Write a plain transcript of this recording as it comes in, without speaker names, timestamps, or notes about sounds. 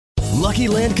Lucky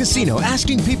Land Casino,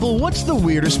 asking people, what's the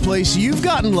weirdest place you've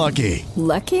gotten lucky?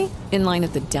 Lucky? In line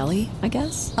at the deli, I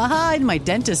guess? Aha, in my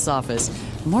dentist's office.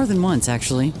 More than once,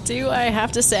 actually. Do I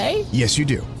have to say? Yes, you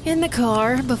do. In the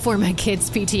car before my kids'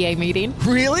 PTA meeting.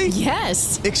 Really?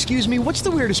 Yes. Excuse me, what's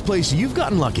the weirdest place you've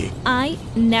gotten lucky? I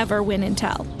never win and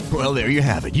tell. Well, there you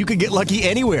have it. You can get lucky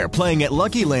anywhere, playing at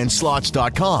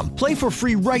LuckyLandSlots.com. Play for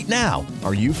free right now.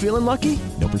 Are you feeling lucky?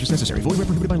 No purchase necessary. Void where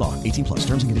prohibited by law. 18 plus.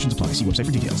 Terms and conditions apply. See website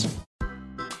for details.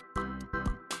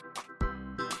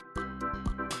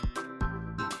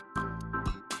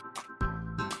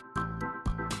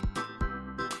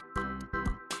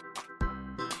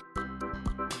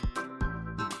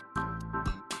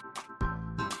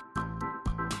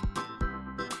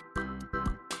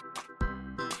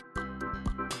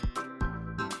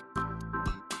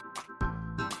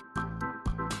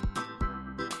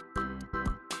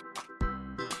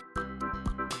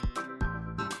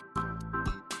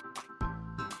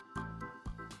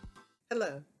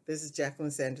 Hello, this is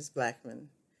Jacqueline Sanders Blackman,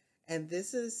 and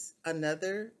this is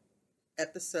another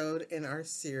episode in our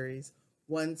series,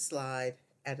 One Slide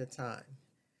at a Time.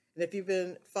 And if you've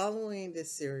been following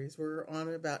this series, we're on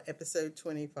about episode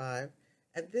 25.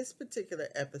 And this particular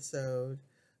episode,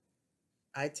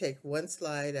 I take one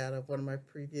slide out of one of my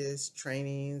previous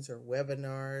trainings or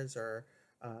webinars or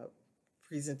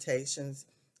presentations,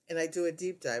 and I do a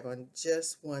deep dive on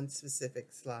just one specific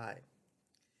slide.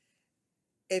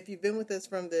 If you've been with us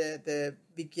from the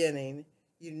beginning,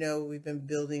 you know we've been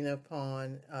building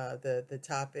upon the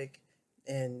topic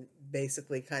and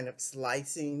basically kind of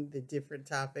slicing the different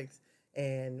topics.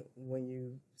 And when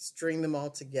you string them all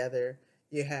together,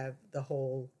 you have the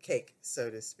whole cake, so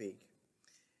to speak.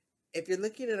 If you're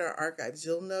looking at our archives,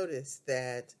 you'll notice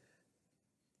that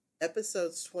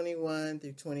episodes 21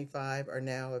 through 25 are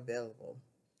now available.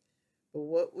 But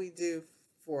what we do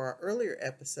for our earlier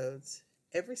episodes,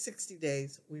 every 60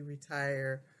 days, we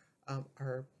retire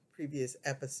our previous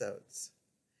episodes.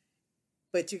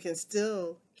 But you can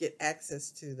still get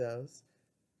access to those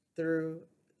through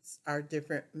our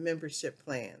different membership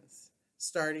plans,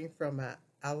 starting from a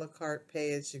la carte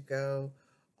pay-as-you-go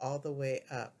all the way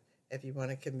up if you want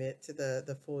to commit to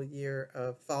the full year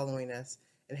of following us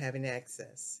and having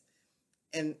access.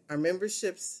 And our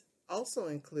memberships also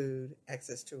include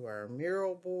access to our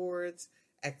Miro boards,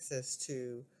 access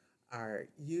to our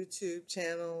YouTube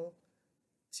channel,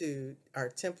 to our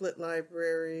template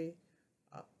library,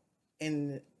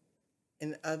 and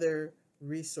other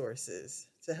resources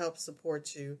to help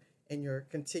support you in your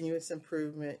continuous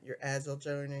improvement, your Agile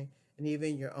journey, and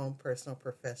even your own personal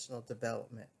professional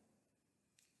development.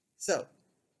 So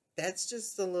that's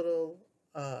just a little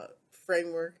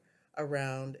framework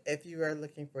around if you are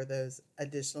looking for those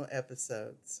additional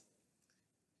episodes.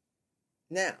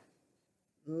 Now,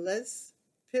 let's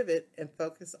pivot and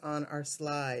focus on our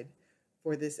slide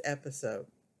for this episode.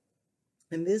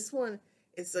 And this one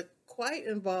is a quite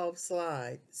involved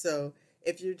slide. So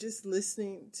if you're just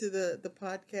listening to the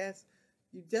podcast,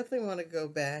 you definitely want to go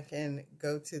back and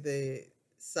go to the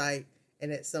site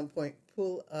and at some point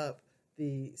pull up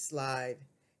the slide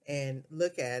and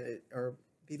look at it or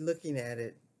be looking at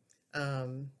it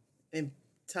and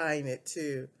tying it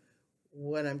to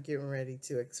what I'm getting ready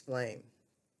to explain.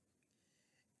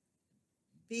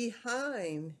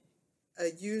 Behind a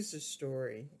user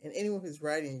story, and anyone who's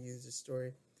writing a user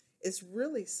story, is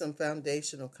really some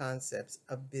foundational concepts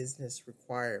of business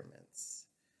requirements.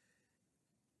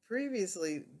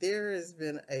 Previously, there has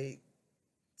been a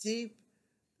deep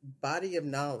body of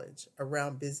knowledge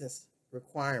around business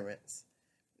requirements.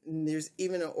 And there's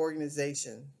even an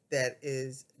organization that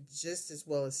is just as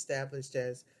well established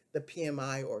as the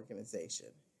PMI organization.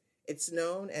 It's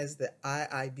known as the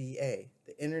IIBA,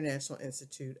 the International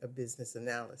Institute of Business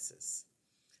Analysis.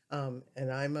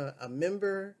 And I'm a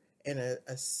member and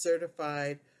a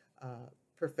certified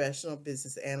professional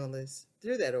business analyst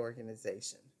through that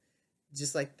organization.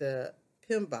 Just like the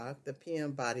PMBOK, the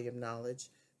PM body of knowledge,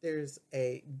 there's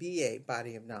a BA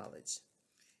body of knowledge.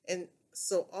 And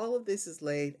so all of this is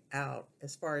laid out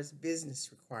as far as business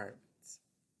requirements.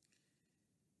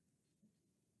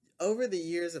 Over the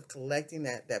years of collecting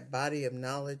that body of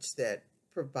knowledge that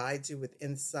provides you with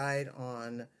insight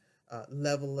on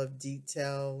level of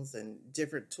details and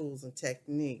different tools and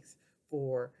techniques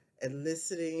for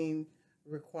eliciting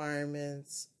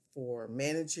requirements, for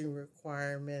managing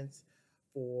requirements,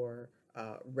 for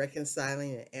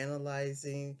reconciling and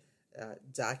analyzing,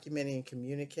 documenting and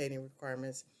communicating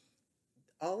requirements.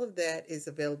 All of that is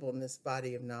available in this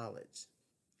body of knowledge.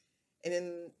 And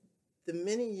in the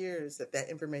many years that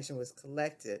information was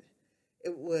collected,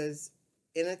 it was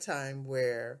in a time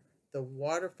where the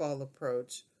waterfall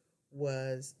approach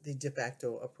was the de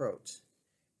facto approach.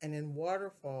 And in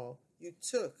waterfall, you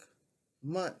took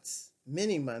months,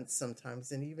 many months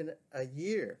sometimes, and even a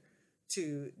year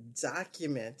to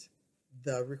document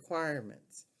the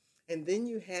requirements. And then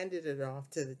you handed it off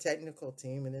to the technical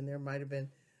team, and then there might have been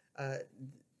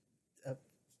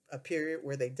a period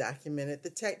where they documented the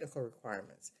technical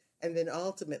requirements. And then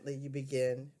ultimately you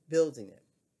begin building it.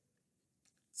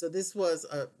 So this was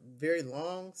a very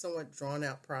long, somewhat drawn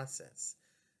out process.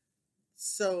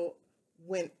 So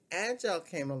when Agile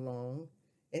came along,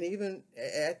 and even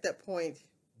at that point,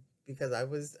 because I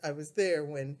was there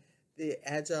when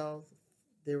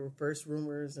there were first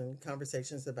rumors and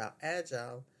conversations about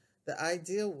Agile, the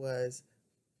idea was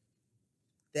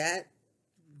that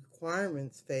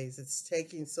requirements phase, it's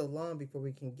taking so long before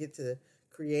we can get to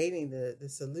creating the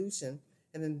solution.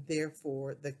 And then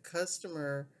therefore the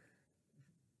customer,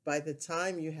 by the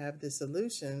time you have the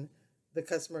solution, the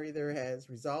customer either has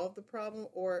resolved the problem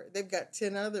or they've got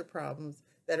 10 other problems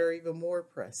that are even more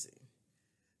pressing.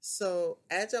 So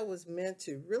Agile was meant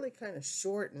to really kind of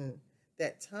shorten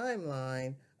that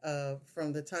timeline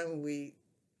from the time we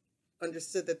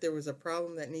understood that there was a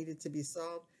problem that needed to be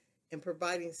solved and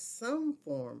providing some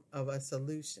form of a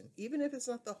solution, even if it's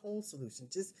not the whole solution,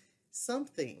 just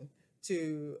something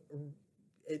to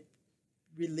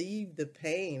relieve the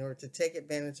pain or to take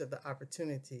advantage of the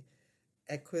opportunity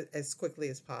as quickly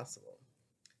as possible.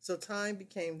 So time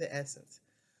became the essence.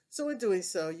 So in doing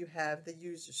so, you have the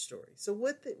user story. So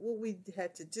what we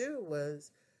had to do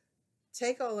was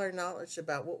take all our knowledge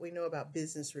about what we know about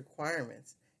business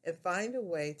requirements and find a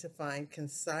way to find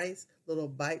concise little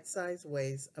bite-sized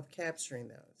ways of capturing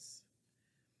those.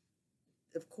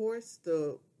 Of course,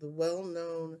 the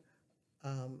well-known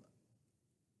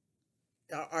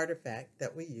artifact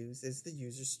that we use is the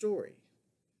user story.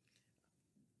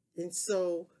 And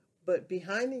so, but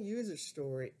behind the user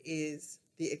story is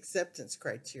the acceptance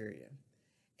criteria.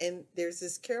 And there's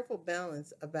this careful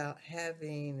balance about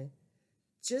having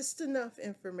just enough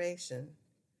information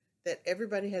that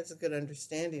everybody has a good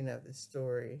understanding of the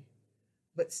story,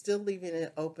 but still leaving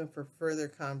it open for further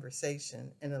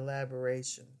conversation and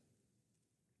elaboration.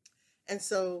 And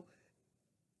so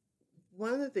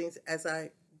one of the things, as I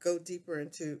go deeper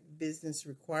into business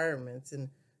requirements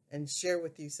and share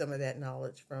with you some of that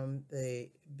knowledge from the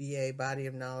BA body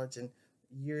of knowledge and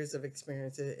years of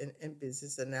experience in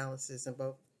business analysis in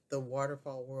both the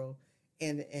waterfall world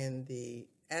and in the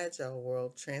Agile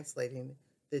world, translating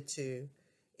the two,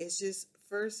 it's just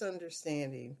first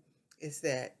understanding is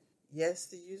that, yes,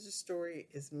 the user story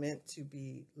is meant to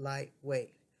be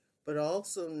lightweight, but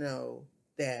also know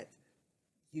that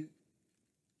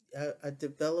a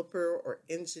developer or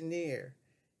engineer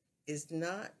is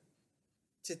not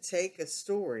to take a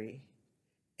story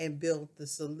and build the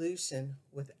solution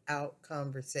without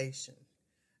conversation.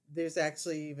 There's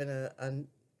actually even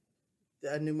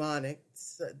a mnemonic,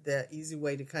 the easy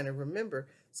way to kind of remember.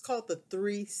 It's called the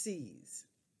 3 C's: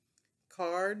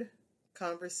 card,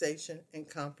 conversation, and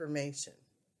confirmation.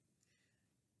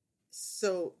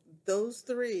 So those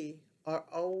three are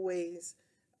always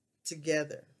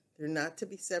together. They're not to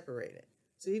be separated.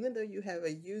 So even though you have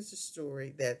a user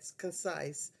story that's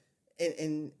concise,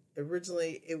 and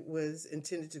originally it was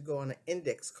intended to go on an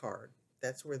index card.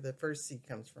 That's where the first C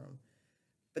comes from.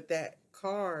 But that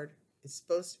card is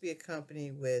supposed to be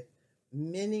accompanied with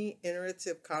many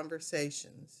iterative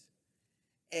conversations.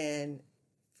 And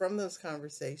from those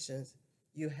conversations,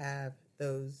 you have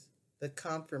the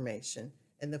confirmation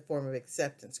in the form of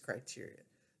acceptance criteria.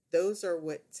 Those are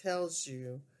what tells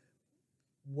you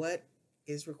what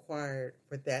is required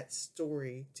for that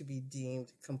story to be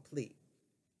deemed complete.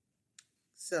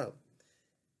 So,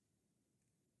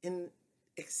 in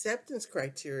acceptance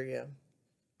criteria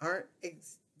aren't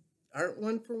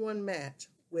one-for-one match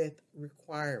with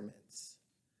requirements.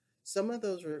 Some of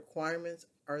those requirements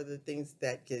are the things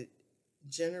that get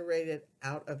generated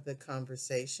out of the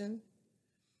conversation,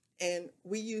 and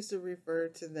we used to refer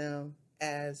to them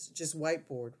as just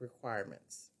whiteboard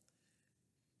requirements.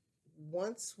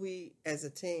 Once we, as a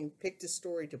team, picked a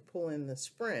story to pull in the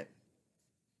sprint,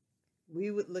 we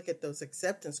would look at those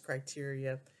acceptance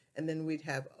criteria, and then we'd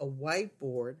have a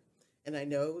whiteboard. And I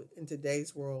know in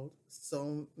today's world,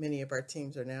 so many of our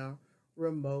teams are now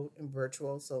remote and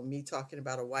virtual, so me talking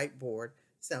about a whiteboard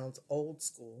sounds old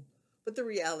school. But the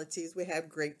reality is we have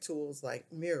great tools like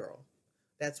Miro.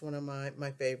 That's one of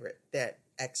my favorite, that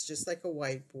acts just like a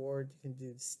whiteboard. You can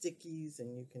do stickies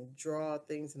and you can draw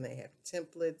things, and they have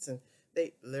templates, and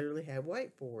they literally have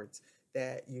whiteboards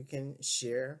that you can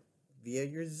share via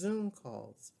your Zoom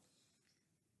calls.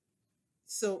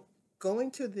 So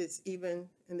going to this, even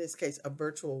in this case, a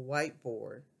virtual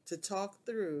whiteboard, to talk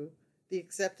through the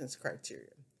acceptance criteria.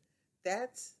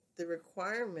 That's the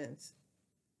requirements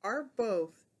are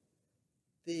both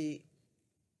the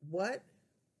what,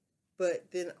 but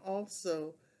then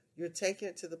also you're taking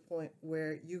it to the point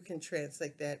where you can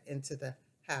translate that into the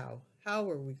how. How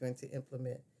are we going to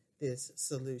implement this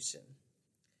solution?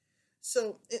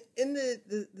 So in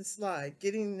the slide,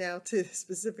 getting now to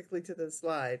specifically to the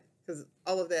slide, because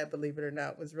all of that, believe it or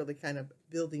not, was really kind of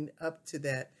building up to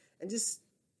that and just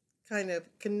kind of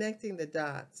connecting the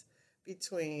dots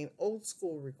between old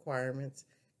school requirements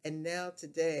and now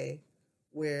today,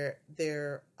 where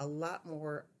they're a lot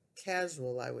more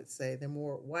casual, I would say. They're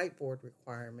more whiteboard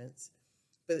requirements,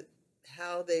 but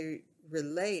how they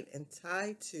relate and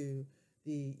tie to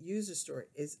the user story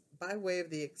is by way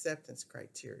of the acceptance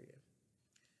criteria.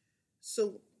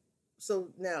 So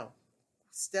now,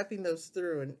 stepping those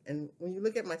through, and when you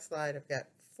look at my slide, I've got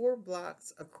 4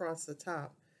 blocks across the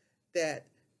top that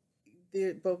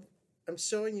they're both, I'm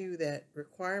showing you that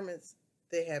requirements,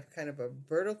 they have kind of a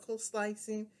vertical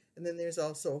slicing, and then there's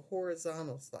also a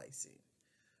horizontal slicing.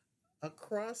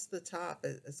 Across the top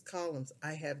as columns,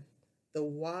 I have the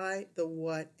why, the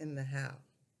what, and the how.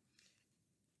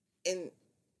 And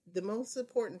the most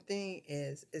important thing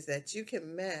is that you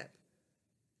can map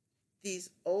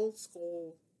these old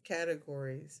school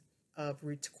categories of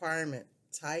requirement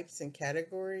types and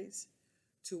categories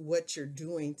to what you're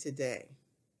doing today.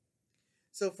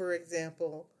 So for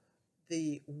example,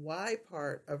 the why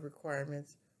part of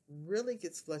requirements really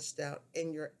gets fleshed out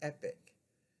in your epic,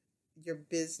 your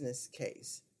business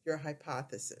case, your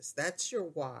hypothesis. That's your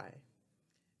why.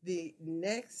 The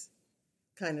next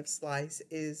kind of slice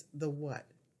is the what.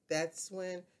 That's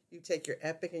when you take your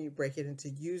epic and you break it into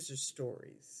user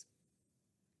stories.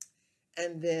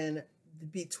 And then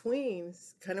between,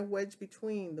 kind of wedged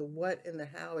between the what and the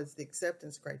how is the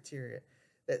acceptance criteria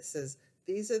that says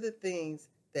these are the things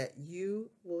that you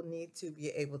will need to be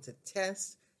able to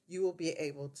test, you will be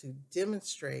able to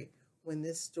demonstrate when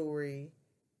this story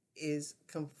is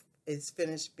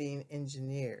finished being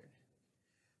engineered.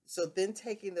 So then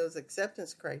taking those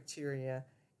acceptance criteria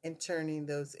and turning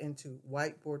those into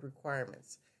whiteboard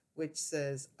requirements, which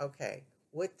says, okay,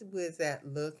 what does that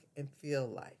look and feel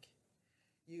like?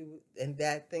 And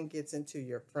that then gets into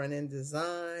your front-end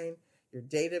design, your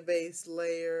database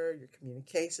layer, your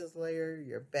communications layer,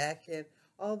 your back-end,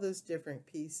 all those different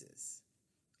pieces.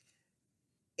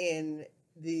 And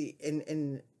the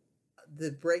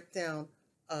breakdown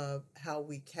of how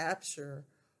we capture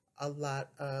a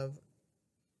lot of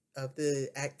the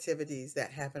activities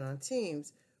that happen on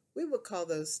teams, we would call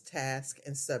those tasks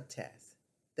and subtasks.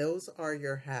 Those are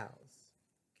your hows.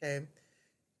 Okay.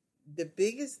 The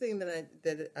biggest thing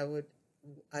that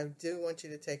I do want you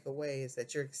to take away is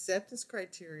that your acceptance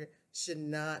criteria should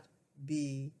not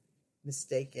be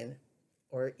mistaken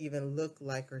or even look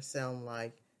like or sound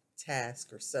like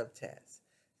task or subtask.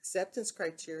 Acceptance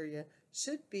criteria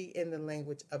should be in the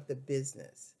language of the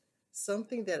business,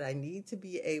 something that I need to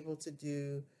be able to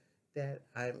do, that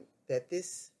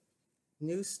this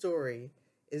new story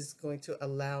is going to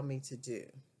allow me to do.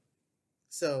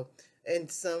 So,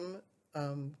 and some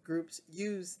groups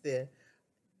use the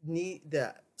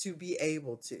to be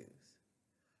able to.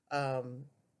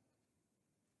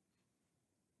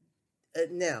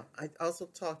 Now, I also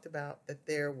talked about that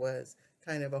there was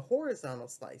kind of a horizontal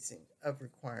slicing of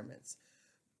requirements,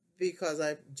 because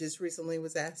I just recently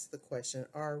was asked the question,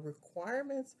 are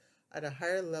requirements at a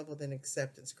higher level than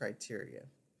acceptance criteria?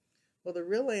 Well, the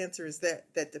real answer is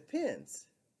that depends,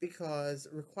 because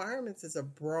requirements is a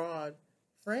broad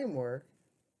framework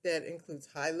that includes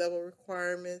high-level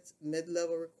requirements,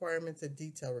 mid-level requirements, and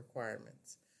detail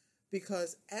requirements.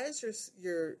 Because as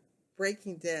you're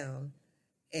breaking down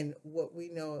in what we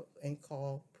know and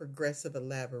call progressive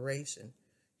elaboration,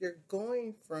 you're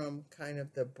going from kind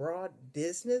of the broad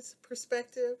business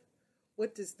perspective.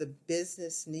 What does the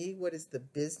business need? What is the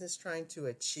business trying to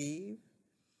achieve?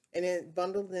 And then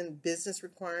bundled in business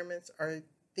requirements are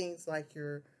things like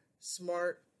your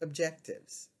SMART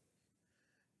objectives.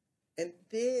 And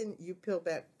then you peel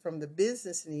back from the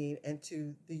business need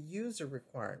into the user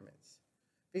requirements,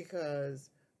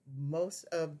 because most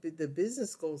of the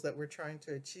business goals that we're trying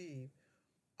to achieve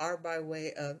are by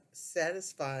way of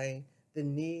satisfying the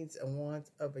needs and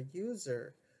wants of a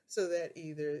user, so that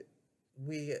either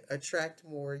we attract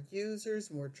more users,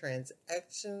 more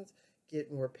transactions,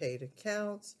 get more paid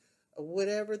accounts,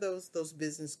 whatever those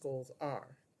business goals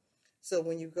are. So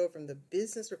when you go from the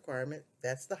business requirement,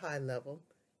 that's the high level,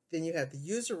 then you have the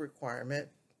user requirement,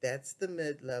 that's the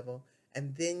mid-level,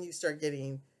 and then you start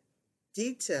getting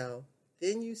detail,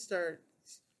 then you start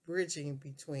bridging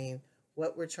between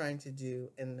what we're trying to do,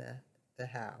 and the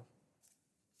how.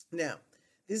 Now,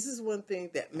 this is one thing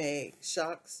that may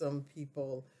shock some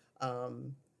people,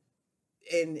 and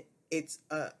it's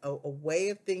a way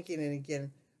of thinking. And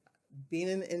again, being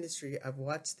in the industry, I've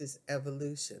watched this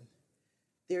evolution.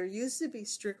 There used to be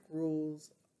strict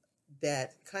rules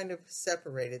that kind of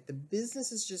separated. The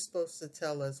business is just supposed to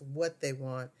tell us what they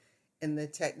want, and the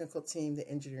technical team, the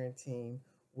engineering team,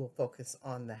 will focus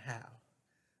on the how.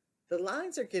 The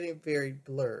lines are getting very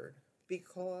blurred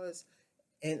because,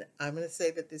 and I'm going to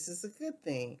say that this is a good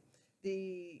thing,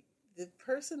 the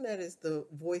person that is the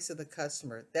voice of the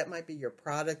customer, that might be your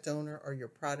product owner or your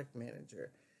product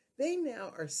manager, they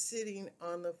now are sitting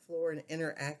on the floor and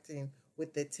interacting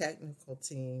with the technical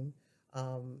team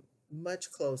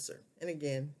much closer. And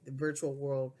again, the virtual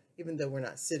world, even though we're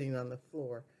not sitting on the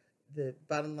floor, the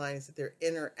bottom line is that they're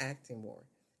interacting more.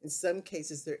 In some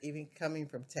cases, they're even coming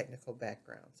from technical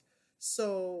backgrounds.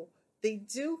 So they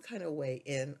do kind of weigh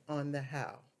in on the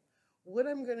how. What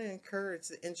I'm going to encourage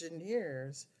the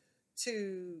engineers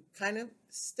to kind of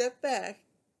step back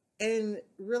and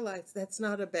realize that's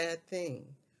not a bad thing.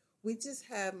 We just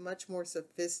have much more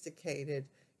sophisticated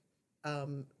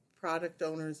product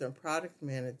owners and product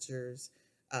managers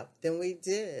than we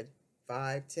did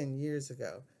 5-10 years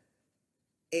ago.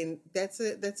 And that's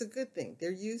a good thing.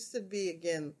 There used to be,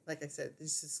 again, like I said,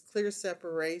 this is clear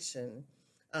separation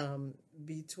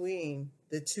between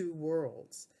the two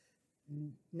worlds.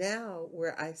 Now,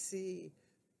 where I see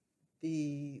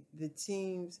the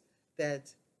teams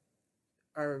that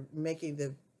are making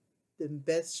the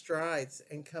best strides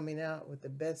and coming out with the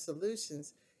best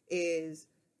solutions is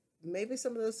maybe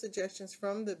some of those suggestions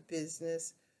from the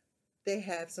business, they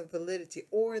have some validity,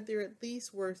 or they're at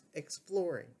least worth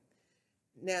exploring.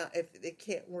 Now, if it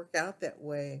can't work out that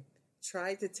way,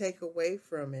 try to take away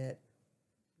from it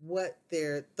what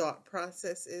their thought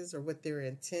process is or what their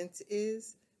intent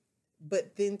is,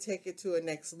 but then take it to a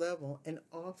next level and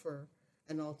offer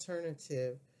an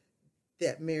alternative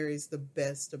that marries the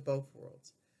best of both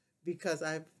worlds. Because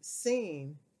I've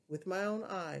seen with my own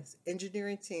eyes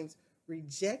engineering teams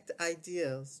reject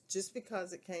ideas just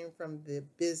because it came from the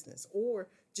business, or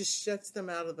just shuts them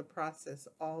out of the process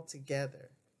altogether.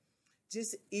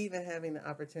 Just even having the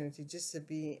opportunity just to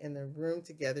be in the room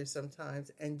together sometimes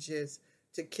and just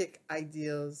to kick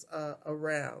ideas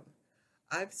around.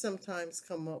 I've sometimes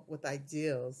come up with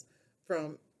ideas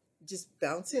from just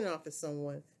bouncing off of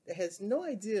someone that has no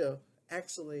idea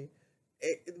actually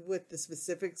what the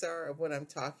specifics are of what I'm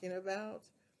talking about,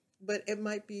 but it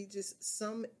might be just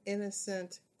some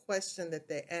innocent question that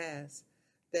they ask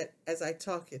that as I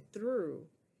talk it through,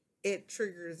 it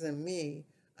triggers in me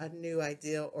a new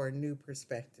idea or a new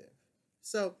perspective.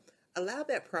 So allow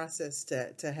that process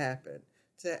to happen,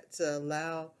 to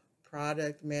allow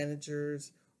product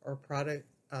managers or product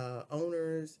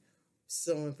owners,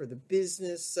 someone for the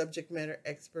business, subject matter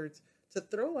experts, to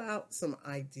throw out some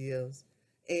ideas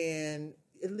and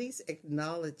at least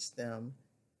acknowledge them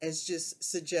as just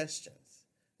suggestions.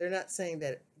 They're not saying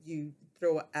that you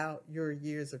throw out your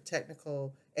years of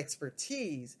technical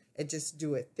expertise and just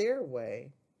do it their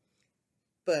way,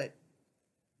 but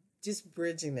just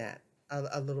bridging that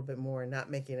a little bit more and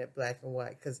not making it black and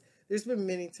white. Because there's been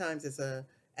many times as a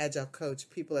Agile coach,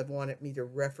 people have wanted me to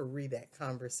referee that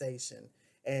conversation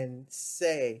and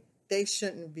say they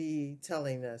shouldn't be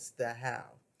telling us the how.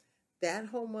 That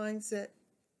whole mindset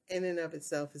in and of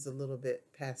itself is a little bit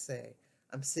passé.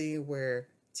 I'm seeing where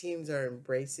teams are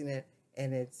embracing it,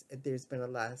 and there's been a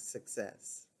lot of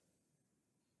success.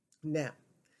 Now,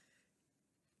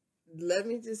 let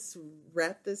me just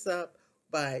wrap this up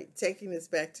by taking this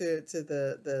back to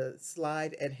the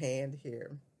slide at hand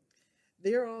here.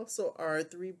 There also are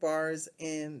 3 bars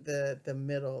in the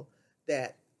middle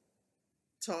that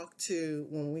talk to,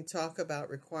 when we talk about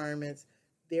requirements,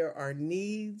 there are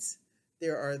needs,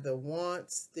 there are the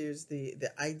wants, there's the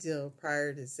ideal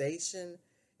prioritization.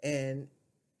 And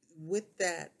with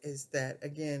that is that,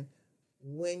 again,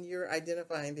 when you're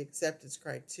identifying the acceptance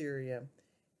criteria,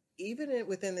 even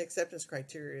within the acceptance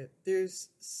criteria, there's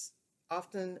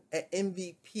often an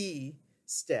MVP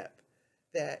step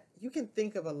that you can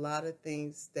think of a lot of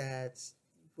things that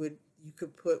you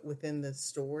could put within the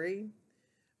story,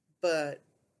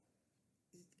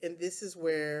 and this is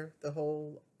where the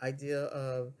whole idea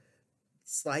of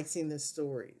slicing the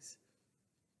stories.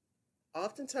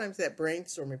 Oftentimes that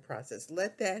brainstorming process,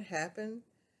 let that happen,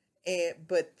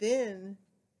 but then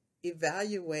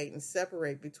evaluate and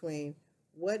separate between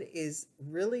what is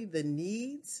really the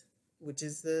needs, which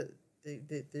is the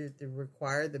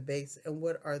required, the base, and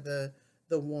what are the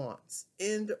wants,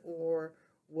 and or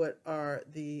what are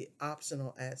the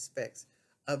optional aspects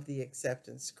of the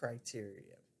acceptance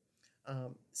criteria.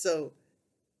 So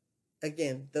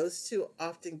again, those two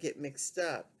often get mixed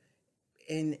up.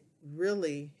 And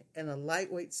really, in a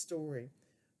lightweight story,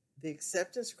 the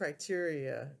acceptance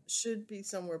criteria should be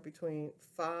somewhere between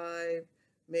 5,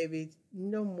 maybe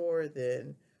no more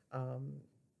than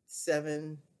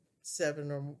 7,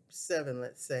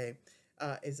 let's say,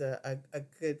 is a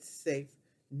good, safe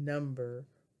number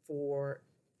for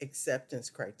acceptance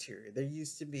criteria. There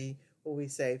used to be what we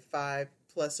say 5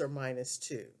 plus or minus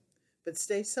 2, but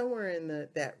stay somewhere in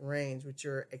that range with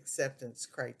your acceptance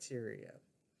criteria.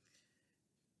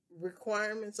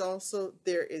 Requirements also,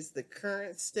 there is the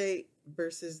current state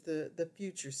versus the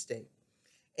future state.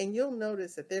 And you'll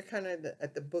notice that they're kind of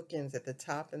at the bookends, at the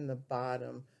top and the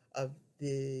bottom of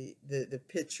the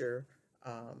picture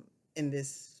in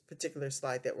this particular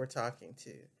slide that we're talking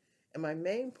to. And my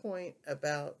main point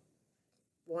about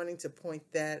wanting to point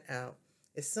that out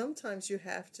is sometimes you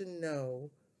have to know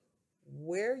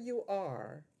where you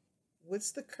are,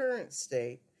 what's the current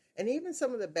state, and even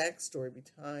some of the backstory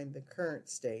behind the current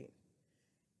state,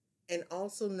 and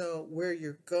also know where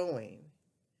you're going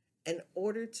in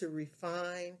order to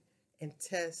refine and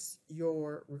test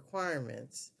your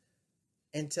requirements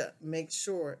and to make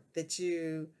sure that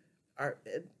you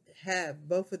have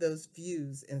both of those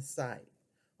views in sight.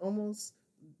 Almost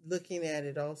looking at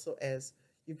it also as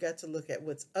you've got to look at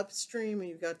what's upstream and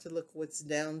you've got to look what's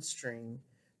downstream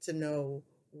to know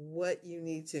what you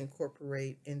need to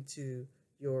incorporate into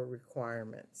your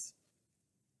requirements.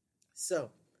 So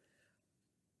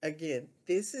again,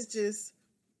 this is just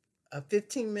a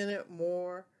 15-minute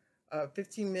more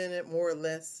or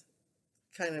less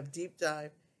kind of deep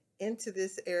dive into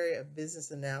this area of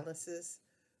business analysis.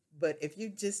 But if you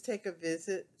just take a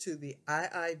visit to the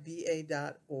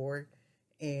iiba.org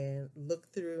and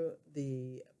look through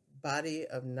the body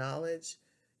of knowledge,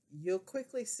 you'll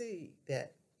quickly see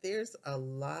that there's a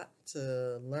lot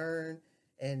to learn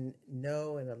and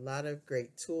know, and a lot of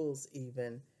great tools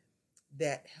even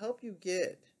that help you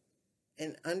get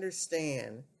and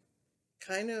understand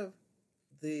kind of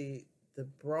the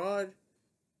broad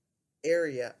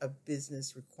area of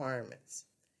business requirements.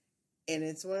 And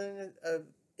it's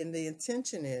and the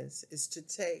intention is to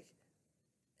take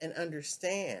and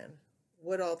understand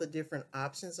what all the different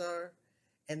options are,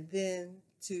 and then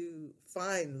to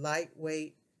find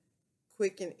lightweight,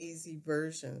 quick and easy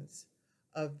versions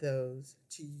of those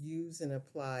to use and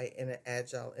apply in an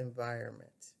agile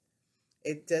environment.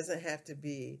 It doesn't have to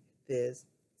be this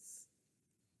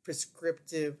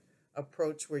prescriptive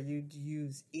approach where you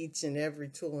use each and every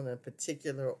tool in a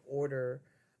particular order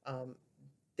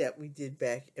that we did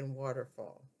back in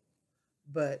Waterfall.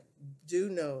 But do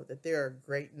know that there are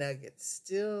great nuggets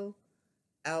still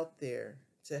out there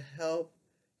to help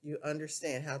you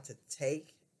understand how to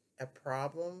take a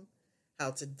problem,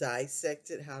 how to dissect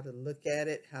it, how to look at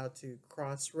it, how to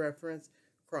cross-reference,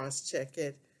 cross-check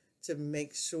it, to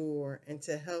make sure and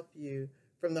to help you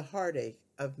from the heartache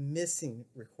of missing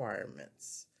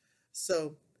requirements.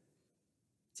 So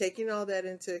taking all that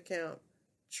into account,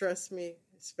 trust me,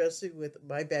 especially with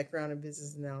my background in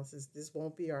business analysis, this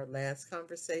won't be our last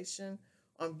conversation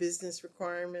on business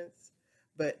requirements,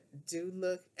 but do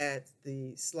look at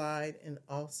the slide and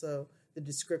also the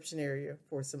description area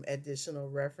for some additional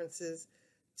references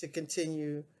to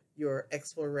continue your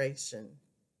exploration.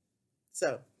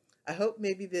 So I hope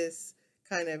maybe this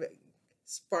kind of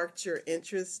sparked your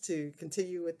interest to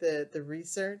continue with the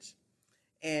research.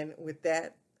 And with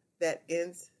that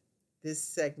ends this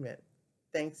segment.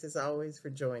 Thanks as always for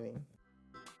joining.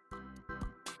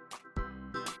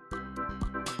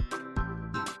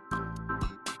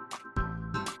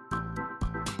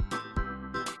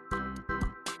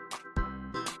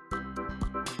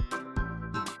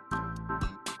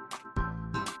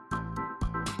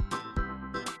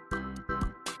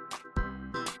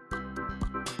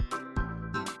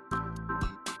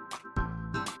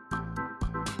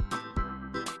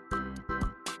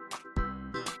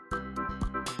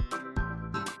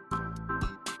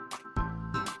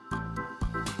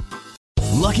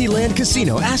 Lucky Land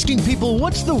Casino, asking people,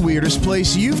 what's the weirdest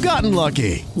place you've gotten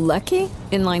lucky? Lucky?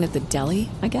 In line at the deli,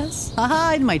 I guess?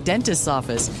 Aha, in my dentist's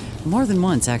office. More than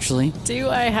once, actually. Do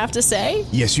I have to say?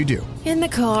 Yes, you do. In the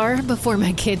car before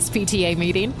my kids' PTA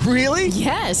meeting. Really?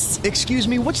 Yes. Excuse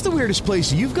me, what's the weirdest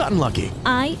place you've gotten lucky?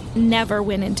 I never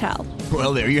win and tell.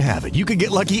 Well, there you have it. You can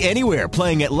get lucky anywhere,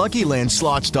 playing at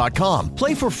LuckyLandSlots.com.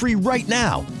 Play for free right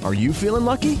now. Are you feeling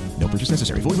lucky? No purchase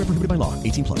necessary. Void where prohibited by law.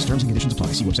 18+. Terms and conditions apply.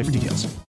 See website for details.